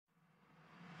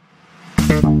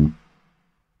Can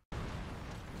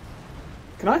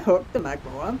I hook the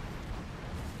magma worm?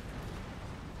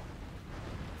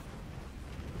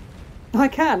 I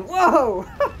can! Whoa!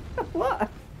 What?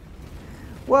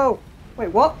 Whoa! Wait,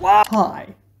 what?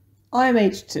 Hi, I'm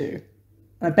H2.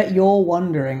 I bet you're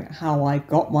wondering how I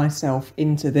got myself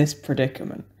into this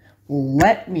predicament. Well,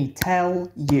 let me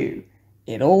tell you.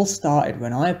 It all started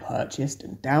when I purchased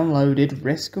and downloaded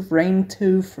Risk of Rain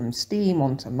 2 from Steam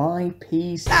onto my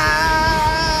PC.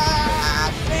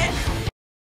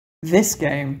 This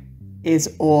game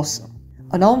is awesome.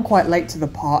 I know I'm quite late to the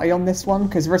party on this one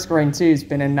because Risk of Rain 2 has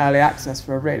been in early access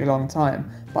for a really long time,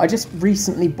 but I just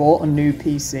recently bought a new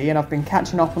PC and I've been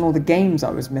catching up on all the games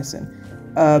I was missing.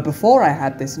 Before I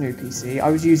had this new PC, I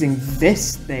was using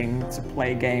this thing to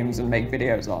play games and make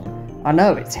videos on. I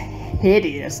know, it's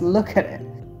hideous, look at it.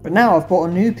 But now I've bought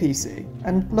a new PC,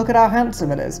 and look at how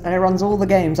handsome it is, and it runs all the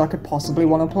games I could possibly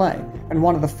want to play. And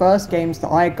one of the first games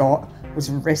that I got was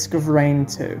Risk of Rain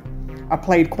 2. I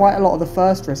played quite a lot of the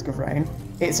first Risk of Rain.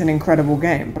 It's an incredible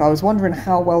game, but I was wondering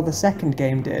how well the second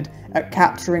game did at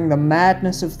capturing the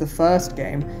madness of the first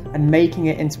game and making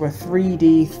it into a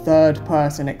 3D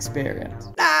third-person experience.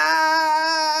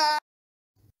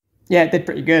 Yeah, it did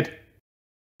pretty good.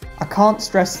 I can't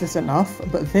stress this enough,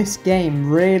 but this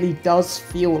game really does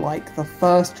feel like the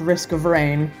first Risk of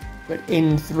Rain, but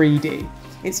in 3D.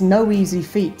 It's no easy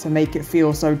feat to make it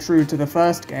feel so true to the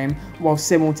first game, while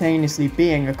simultaneously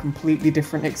being a completely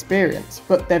different experience,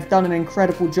 but they've done an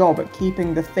incredible job at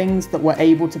keeping the things that were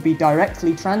able to be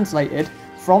directly translated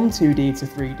from 2D to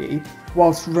 3D,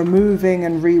 whilst removing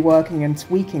and reworking and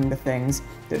tweaking the things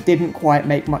that didn't quite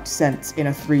make much sense in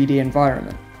a 3D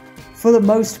environment. For the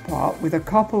most part, with a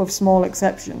couple of small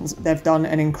exceptions, they've done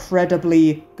an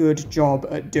incredibly good job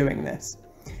at doing this.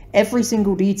 Every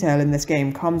single detail in this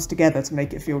game comes together to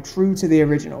make it feel true to the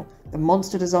original. The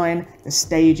monster design, the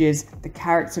stages, the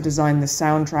character design, the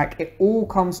soundtrack, it all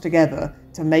comes together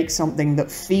to make something that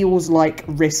feels like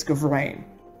Risk of Rain.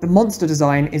 The monster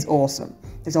design is awesome.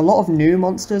 There's a lot of new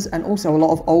monsters and also a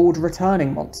lot of old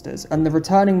returning monsters, and the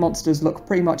returning monsters look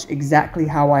pretty much exactly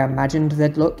how I imagined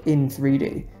they'd look in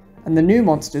 3D. And the new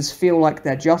monsters feel like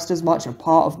they're just as much a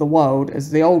part of the world as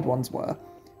the old ones were.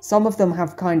 Some of them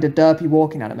have kinda derpy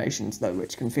walking animations though,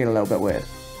 which can feel a little bit weird.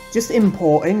 Just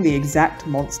importing the exact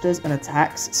monsters and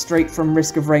attacks straight from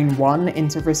Risk of Rain 1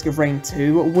 into Risk of Rain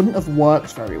 2 wouldn't have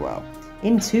worked very well.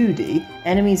 In 2D,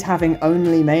 enemies having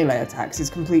only melee attacks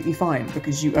is completely fine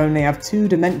because you only have 2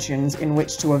 dimensions in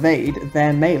which to evade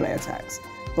their melee attacks.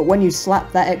 But when you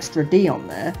slap that extra D on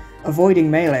there,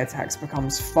 avoiding melee attacks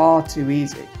becomes far too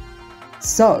easy.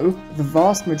 So, the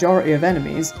vast majority of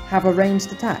enemies have a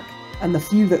ranged attack, and the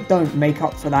few that don't make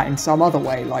up for that in some other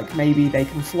way, like maybe they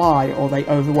can fly, or they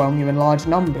overwhelm you in large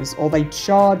numbers, or they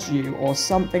charge you, or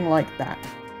something like that.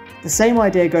 The same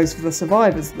idea goes for the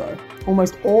survivors though.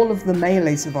 Almost all of the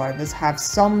melee survivors have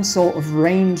some sort of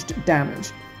ranged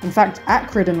damage. In fact,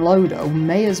 Acrid and Loader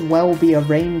may as well be a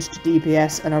ranged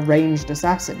DPS and a ranged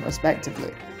assassin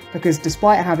respectively, because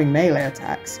despite having melee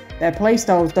attacks, their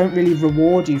playstyles don't really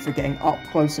reward you for getting up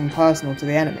close and personal to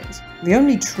the enemies. The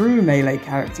only true melee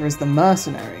character is the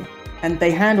Mercenary, and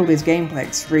they handled his gameplay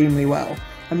extremely well.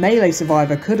 A melee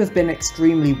survivor could have been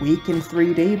extremely weak in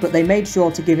 3D, but they made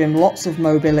sure to give him lots of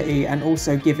mobility and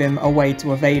also give him a way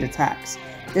to evade attacks.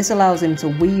 This allows him to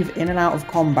weave in and out of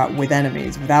combat with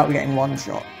enemies without getting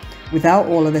one-shot. Without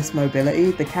all of this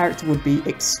mobility, the character would be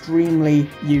extremely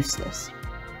useless.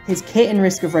 His kit in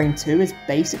Risk of Rain 2 is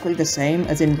basically the same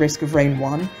as in Risk of Rain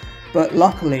 1, but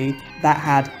luckily that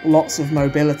had lots of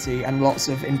mobility and lots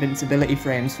of invincibility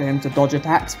frames for him to dodge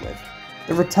attacks with.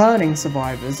 The returning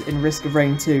survivors in Risk of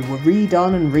Rain 2 were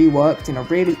redone and reworked in a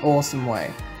really awesome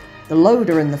way. The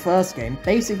Loader in the first game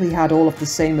basically had all of the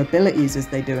same abilities as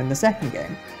they do in the second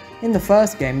game. In the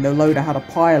first game, the Loader had a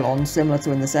pylon similar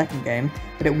to in the second game,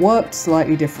 but it worked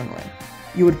slightly differently.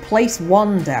 You would place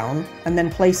one down, and then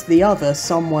place the other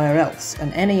somewhere else,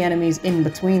 and any enemies in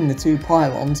between the 2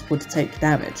 pylons would take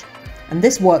damage. And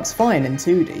this works fine in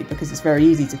 2D, because it's very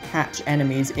easy to catch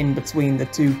enemies in between the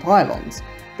 2 pylons.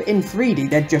 But in 3D,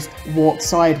 they'd just walk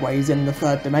sideways in the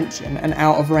 3rd dimension and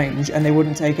out of range, and they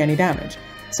wouldn't take any damage.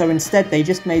 So instead, they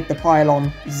just made the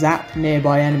pylon zap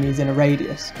nearby enemies in a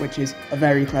radius, which is a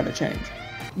very clever change.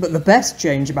 But the best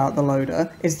change about the Loader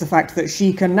is the fact that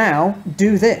she can now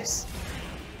do this.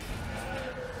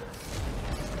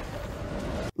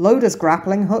 Loader's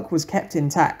grappling hook was kept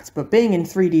intact, but being in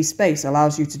 3D space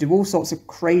allows you to do all sorts of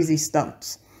crazy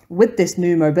stunts. With this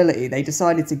new mobility, they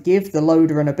decided to give the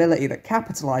Loader an ability that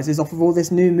capitalizes off of all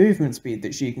this new movement speed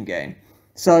that she can gain.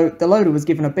 So the loader was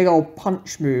given a big old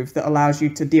punch move that allows you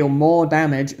to deal more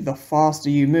damage the faster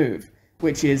you move,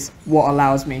 which is what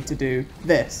allows me to do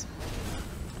this.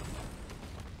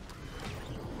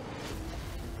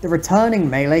 The returning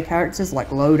melee characters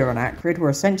like Loader and Acrid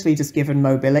were essentially just given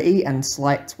mobility and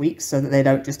slight tweaks so that they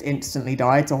don't just instantly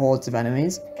die to hordes of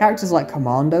enemies. Characters like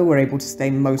Commando were able to stay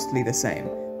mostly the same,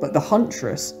 but the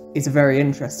Huntress is a very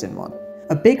interesting one.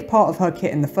 A big part of her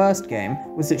kit in the first game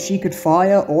was that she could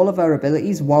fire all of her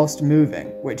abilities whilst moving,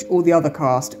 which all the other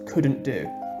cast couldn't do.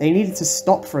 They needed to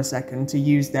stop for a second to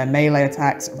use their melee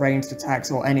attacks, ranged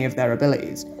attacks, or any of their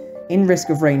abilities. In Risk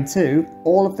of Rain 2,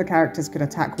 all of the characters could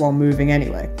attack while moving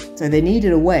anyway, so they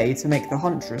needed a way to make the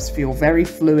Huntress feel very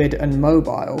fluid and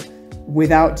mobile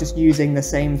without just using the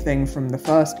same thing from the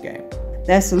first game.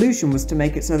 Their solution was to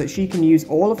make it so that she can use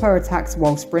all of her attacks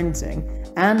while sprinting,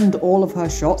 and all of her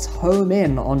shots home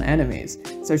in on enemies,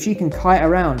 so she can kite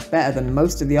around better than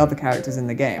most of the other characters in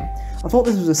the game. I thought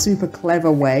this was a super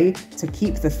clever way to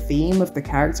keep the theme of the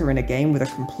character in a game with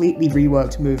a completely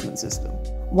reworked movement system.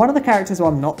 One of the characters who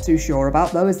I'm not too sure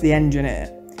about though is the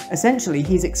Engineer. Essentially,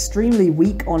 he's extremely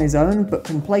weak on his own, but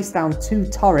can place down 2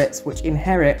 turrets which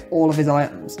inherit all of his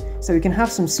items. So he can have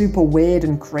some super weird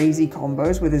and crazy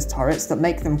combos with his turrets that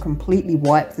make them completely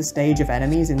wipe the stage of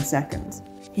enemies in seconds.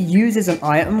 He uses an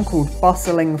item called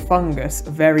Bustling Fungus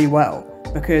very well,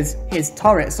 because his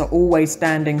turrets are always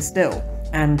standing still,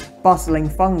 and Bustling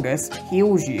Fungus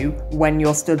heals you when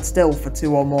you're stood still for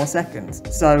 2 or more seconds,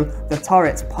 so the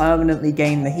turrets permanently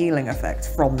gain the healing effect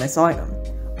from this item.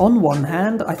 On one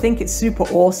hand, I think it's super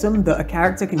awesome that a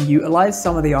character can utilize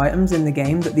some of the items in the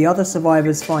game that the other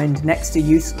survivors find next to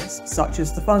useless, such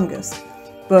as the fungus.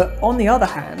 But on the other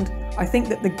hand, I think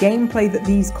that the gameplay that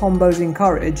these combos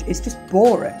encourage is just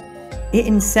boring. It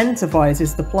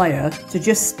incentivizes the player to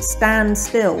just stand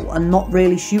still and not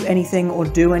really shoot anything or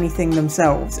do anything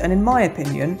themselves, and in my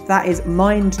opinion, that is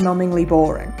mind-numbingly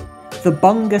boring. The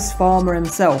Bungus Farmer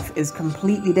himself is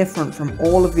completely different from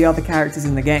all of the other characters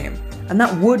in the game, and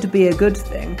that would be a good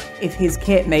thing if his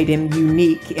kit made him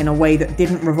unique in a way that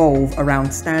didn't revolve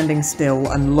around standing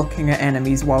still and looking at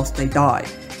enemies whilst they die.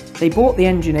 They brought the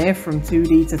Engineer from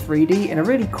 2D to 3D in a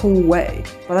really cool way,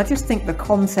 but I just think the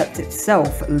concept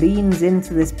itself leans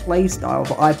into this playstyle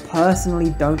that I personally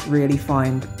don't really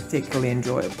find particularly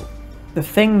enjoyable. The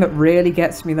thing that really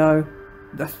gets me though,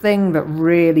 the thing that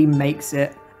really makes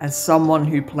it as someone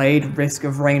who played Risk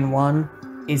of Rain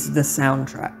 1, is the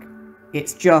soundtrack.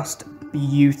 It's just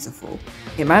beautiful.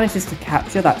 It manages to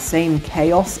capture that same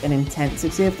chaos and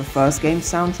intensity of the first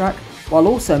game's soundtrack, while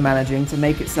also managing to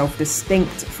make itself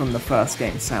distinct from the first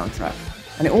game's soundtrack.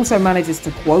 And it also manages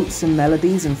to quote some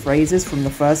melodies and phrases from the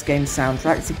first game's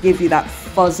soundtrack to give you that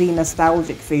fuzzy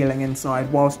nostalgic feeling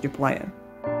inside whilst you're playing.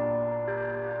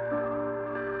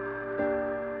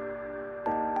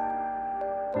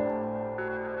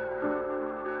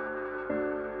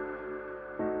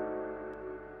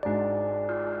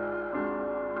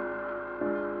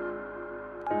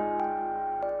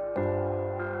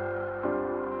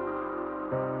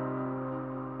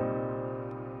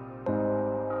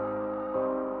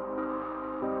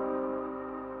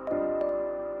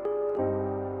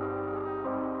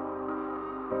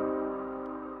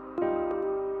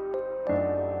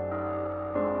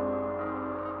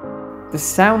 The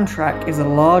soundtrack is a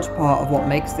large part of what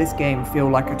makes this game feel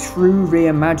like a true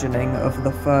reimagining of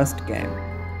the first game.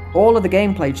 All of the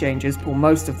gameplay changes pull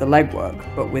most of the legwork,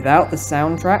 but without the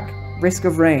soundtrack, Risk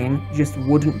of Rain just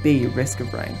wouldn't be Risk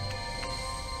of Rain.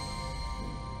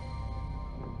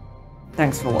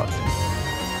 Thanks for watching.